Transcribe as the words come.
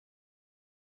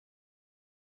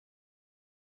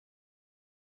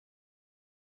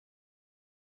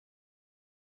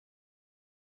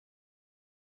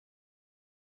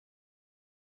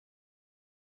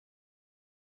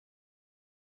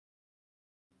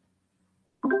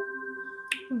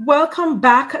Welcome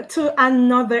back to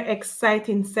another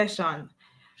exciting session.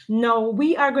 Now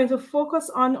we are going to focus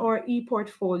on our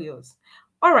e-portfolios.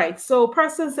 All right, so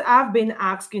persons have been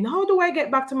asking, how do I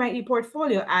get back to my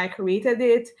e-portfolio? I created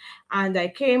it and I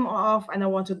came off and I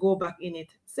want to go back in it.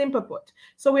 Simple put.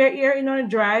 So we're here in our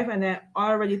drive and I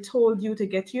already told you to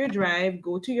get to your drive,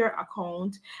 go to your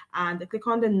account and click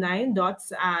on the 9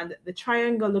 dots and the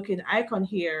triangle looking icon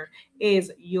here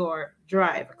is your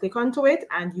drive. Click onto it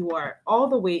and you are all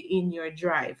the way in your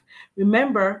drive.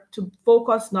 Remember to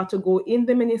focus not to go in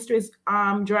the ministry's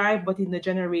drive, but in the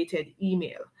generated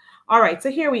email. All right, so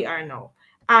here we are now.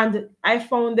 And I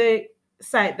found the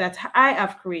site that I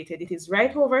have created. It is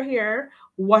right over here.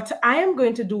 What I am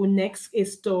going to do next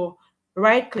is to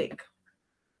right click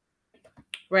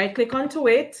onto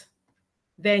it.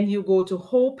 Then you go to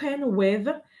open with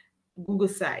Google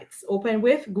Sites. Open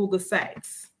with Google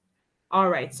Sites. All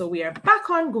right, so we are back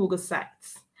on Google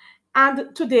Sites.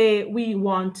 And today we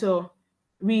want to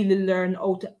really learn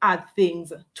how to add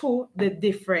things to the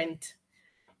different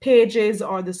pages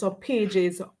or the sub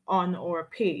pages on our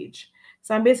page.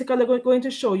 So I'm basically going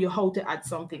to show you how to add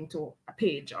something to a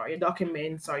page or your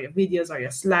documents or your videos or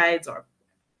your slides or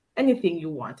anything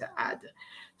you want to add.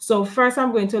 So first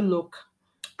I'm going to look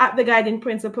at the guiding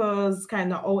principles,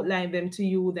 kind of outline them to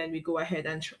you, then we go ahead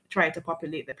and try to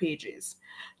populate the pages.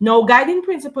 Now, guiding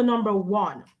principle number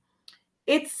 1,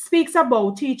 it speaks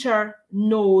about teacher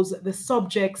knows the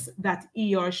subjects that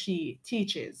he or she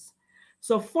teaches.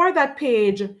 So for that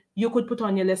page, you could put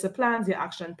on your lesson plans, your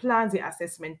action plans, your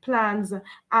assessment plans,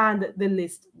 and the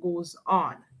list goes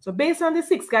on. So based on the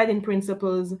 6 guiding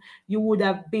principles, you would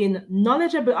have been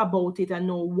knowledgeable about it and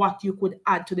know what you could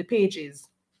add to the pages.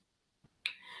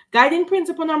 Guiding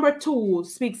principle number 2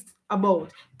 speaks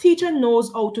about teacher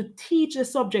knows how to teach the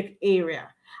subject area.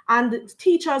 And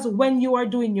teachers, when you are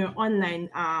doing your online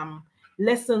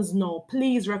lessons now,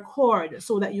 please record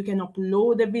so that you can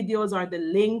upload the videos or the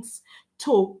links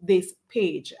to this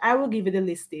page. I will give you the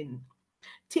listing.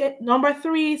 Number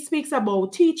 3 speaks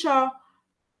about teachers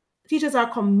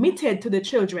are committed to the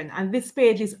children, and this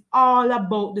page is all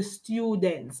about the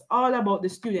students,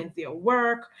 their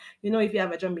work. You know, if you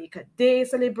have a Jamaica Day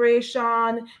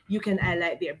celebration, you can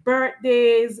highlight their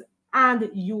birthdays, and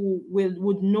you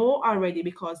would know already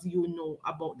because you know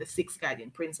about the 6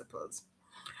 guiding principles.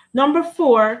 Number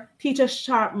 4, teachers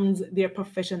sharpens their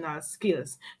professional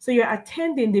skills. So you're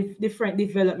attending the different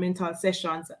developmental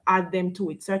sessions, add them to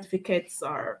it, certificates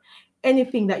or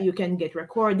anything that you can get,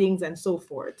 recordings and so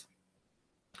forth.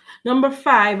 Number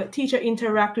 5, teacher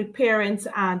interact with parents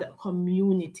and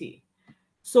community.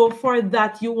 So for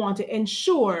that, you want to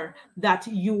ensure that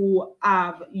you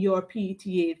have your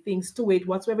PTA things to it.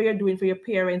 Whatever you're doing for your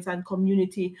parents and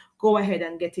community, go ahead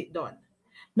and get it done.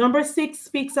 Number 6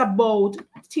 speaks about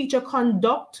teacher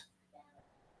conduct,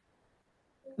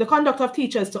 the conduct of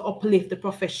teachers to uplift the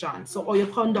profession. So, or you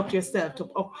conduct yourself to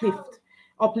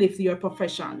uplift your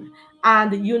profession.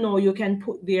 And you know, you can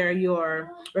put there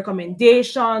your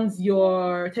recommendations,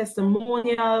 your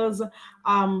testimonials,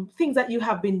 things that you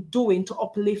have been doing to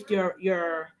uplift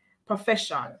your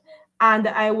profession. And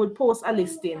I would post a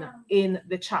listing in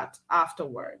the chat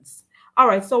afterwards. All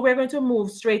right, so we're going to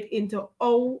move straight into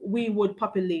how we would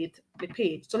populate the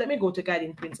page. So let me go to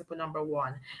guiding principle number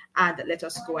 1 and let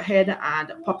us go ahead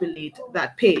and populate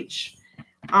that page.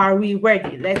 Are we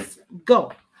ready? Let's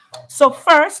go. So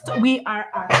first, we are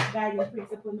at guiding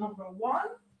principle number 1,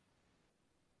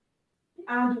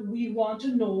 and we want to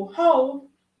know how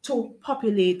to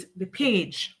populate the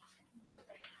page.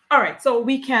 All right, so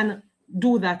we can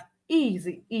do that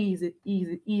easily.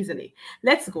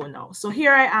 Let's go now. So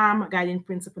here I am, guiding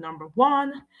principle number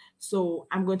 1. So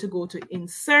I'm going to go to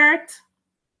insert.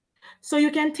 So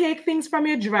you can take things from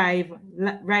your drive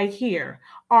right here,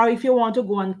 or if you want to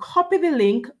go and copy the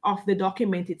link of the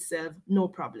document itself, no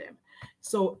problem.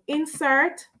 So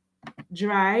insert,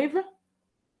 drive,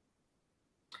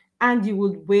 and you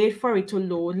would wait for it to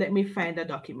load. Let me find the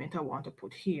document I want to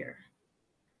put here.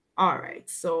 All right,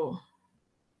 so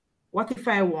what if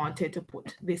I wanted to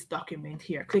put this document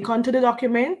here? Click onto the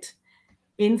document,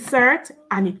 insert,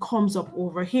 and it comes up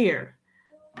over here.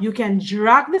 You can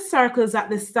drag the circles at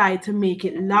the side to make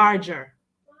it larger.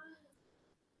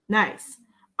 Nice.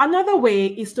 Another way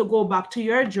is to go back to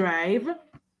your drive.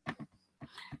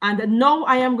 And now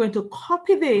I am going to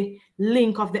copy the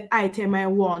link of the item I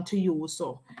want to use.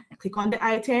 So click on the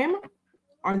item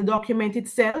or the document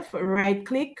itself, right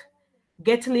click,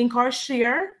 get link or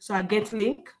share. So I get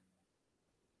link.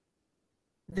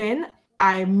 Then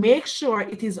I make sure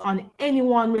it is on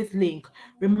anyone with link.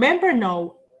 Remember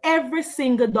now, every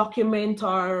single document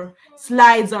or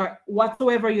slides or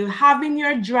whatsoever you have in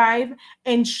your drive,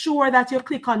 ensure that you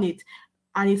click on it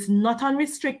and it's not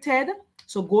unrestricted.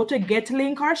 So go to get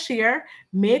link or share,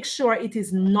 make sure it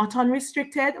is not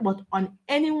unrestricted, but on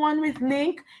anyone with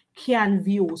link can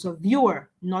view. So viewer,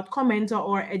 not commenter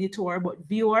or editor, but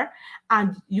viewer,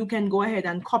 and you can go ahead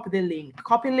and copy the link.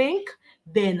 Copy link,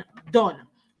 then done.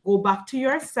 Go back to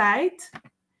your site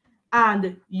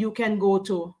and you can go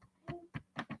to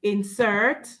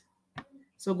insert.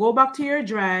 So go back to your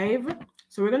drive.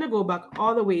 So we're going to go back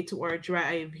all the way to our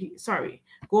drive. Sorry,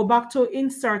 go back to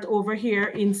insert over here,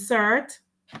 insert.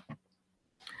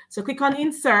 So click on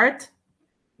insert,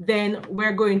 then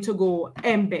we're going to go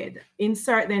embed,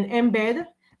 insert, then embed.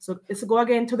 So let's go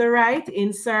again to the right,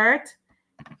 insert,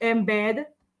 embed,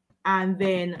 and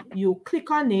then you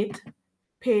click on it,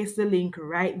 paste the link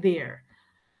right there.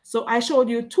 So I showed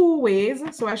you two ways.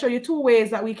 So I showed you two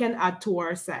ways that we can add to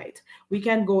our site. We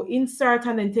can go insert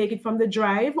and then take it from the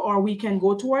drive, or we can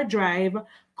go to our drive,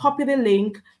 copy the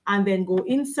link, and then go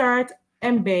insert,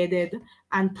 embedded,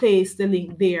 and place the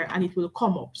link there, and it will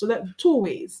come up. So that's two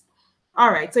ways.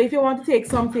 All right. So if you want to take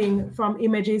something from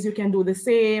images, you can do the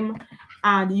same,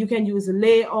 and you can use the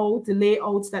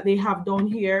layouts that they have down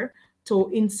here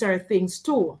to insert things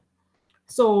too.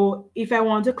 So if I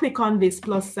want to click on this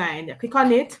plus sign, I click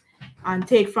on it and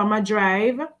take from a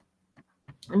drive.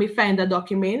 Let me find the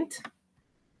document.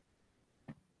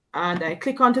 And I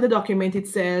click onto the document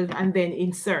itself and then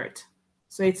insert.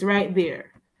 So it's right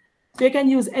there. So you can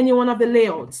use any one of the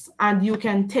layouts and you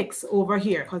can text over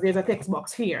here because there's a text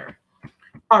box here.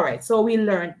 All right, so we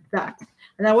learned that.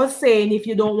 And I was saying if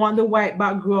you don't want the white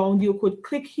background, you could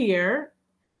click here.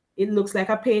 It looks like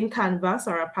a plain canvas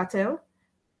or a patel.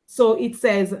 So it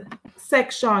says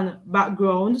section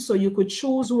background. So you could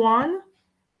choose one,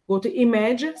 go to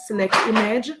image, select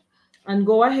image, and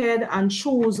go ahead and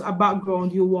choose a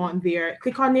background you want there.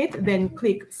 Click on it, then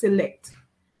click select.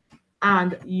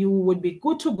 And you would be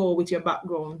good to go with your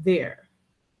background there.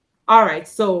 All right,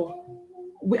 so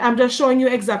I'm just showing you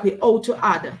exactly how to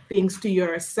add things to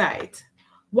your site.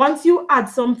 Once you add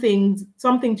something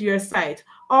to your site,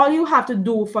 all you have to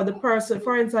do for the person,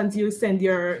 for instance, you send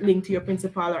your link to your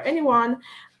principal or anyone,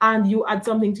 and you add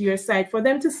something to your site, for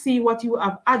them to see what you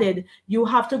have added, you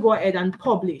have to go ahead and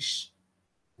publish.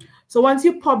 So once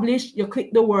you publish, you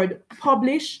click the word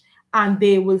publish, and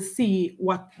they will see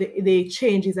what the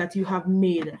changes that you have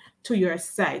made to your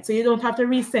site. So you don't have to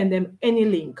resend them any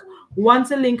link.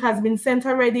 Once a link has been sent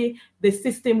already, the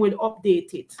system will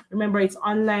update it. Remember, it's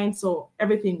online, so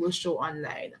everything will show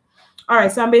online. All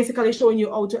right, so I'm basically showing you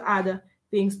how to add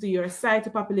things to your site, to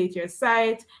populate your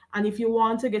site. And if you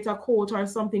want to get a quote or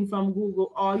something from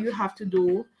Google, all you have to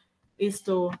do is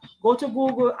to go to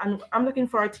Google, and I'm looking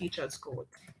for a teacher's quote.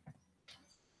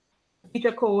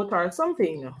 Teacher quote or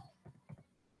something.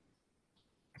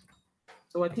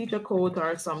 So a teacher quote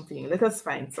or something. Let us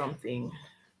find something.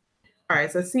 All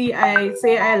right, so see, I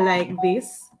say I like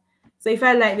this. So if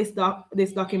I like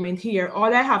this document here,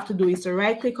 all I have to do is to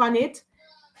right click on it,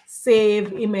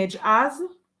 save image as.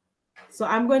 So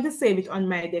I'm going to save it on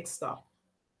my desktop.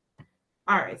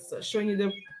 All right, so showing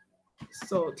you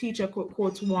so teacher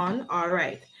quote one. All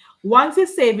right. Once you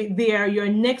save it there, your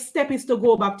next step is to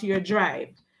go back to your drive.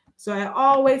 So I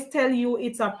always tell you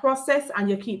it's a process and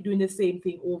you keep doing the same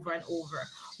thing over and over.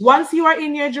 Once you are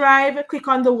in your drive, click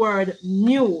on the word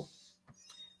new.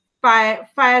 File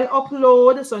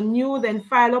upload. So new, then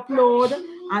file upload.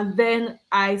 And then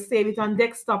I save it on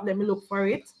desktop. Let me look for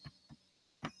it.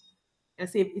 I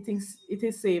save it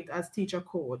is saved as teacher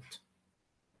code.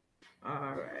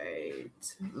 All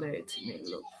right. Let me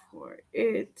look for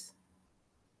it.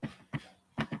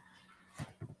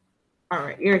 All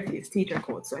right, here it is, teacher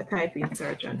code. So I type in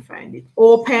search and find it.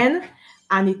 Open,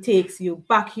 and it takes you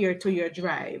back here to your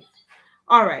drive.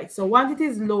 All right, so once it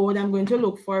is load, I'm going to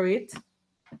look for it.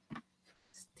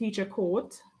 Teacher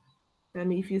code. Tell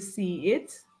me if you see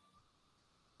it.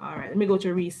 All right, let me go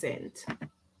to recent.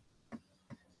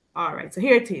 All right, so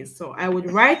here it is. So I would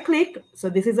right click. So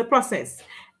this is a process.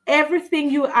 Everything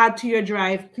you add to your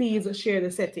drive, please share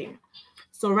the setting.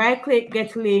 So right click,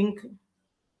 get link.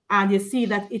 And you see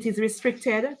that it is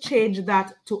restricted, change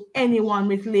that to anyone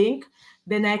with link.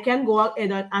 Then I can go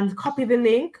ahead and copy the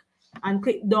link and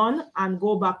click done and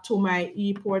go back to my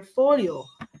ePortfolio.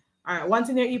 All right, once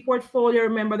in your ePortfolio,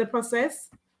 remember the process.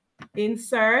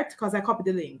 Insert, because I copied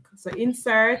the link. So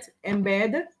insert,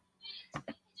 embed,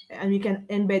 and we can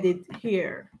embed it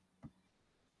here.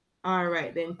 All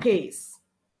right, then paste.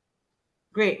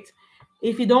 Great.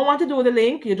 If you don't want to do the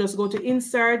link, you just go to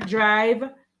insert,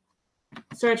 drive,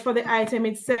 search for the item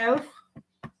itself.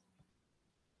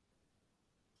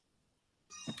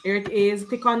 Here it is.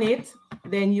 Click on it.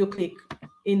 Then you click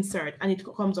insert and it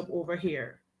comes up over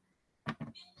here.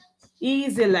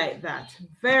 Easy like that.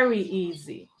 Very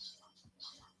easy.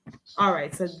 All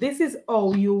right, so this is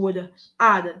how you would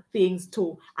add things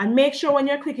to. And make sure when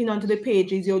you're clicking onto the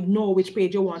pages, you know which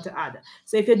page you want to add.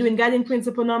 So if you're doing guiding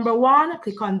principle number 1,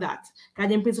 click on that.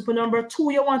 Guiding principle number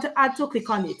 2, you want to add to, click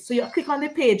on it. So you click on the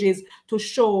pages to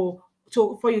show,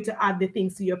 for you to add the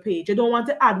things to your page. You don't want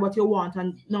to add what you want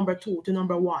on number 2 to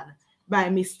number 1 by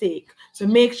mistake. So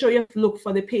make sure you look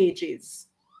for the pages.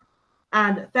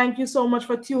 And thank you so much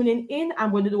for tuning in.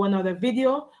 I'm going to do another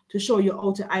video to show you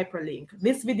how to hyperlink.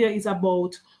 This video is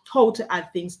about how to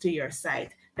add things to your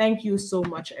site. Thank you so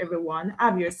much, everyone.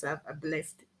 Have yourself a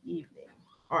blessed evening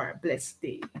or a blessed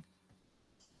day.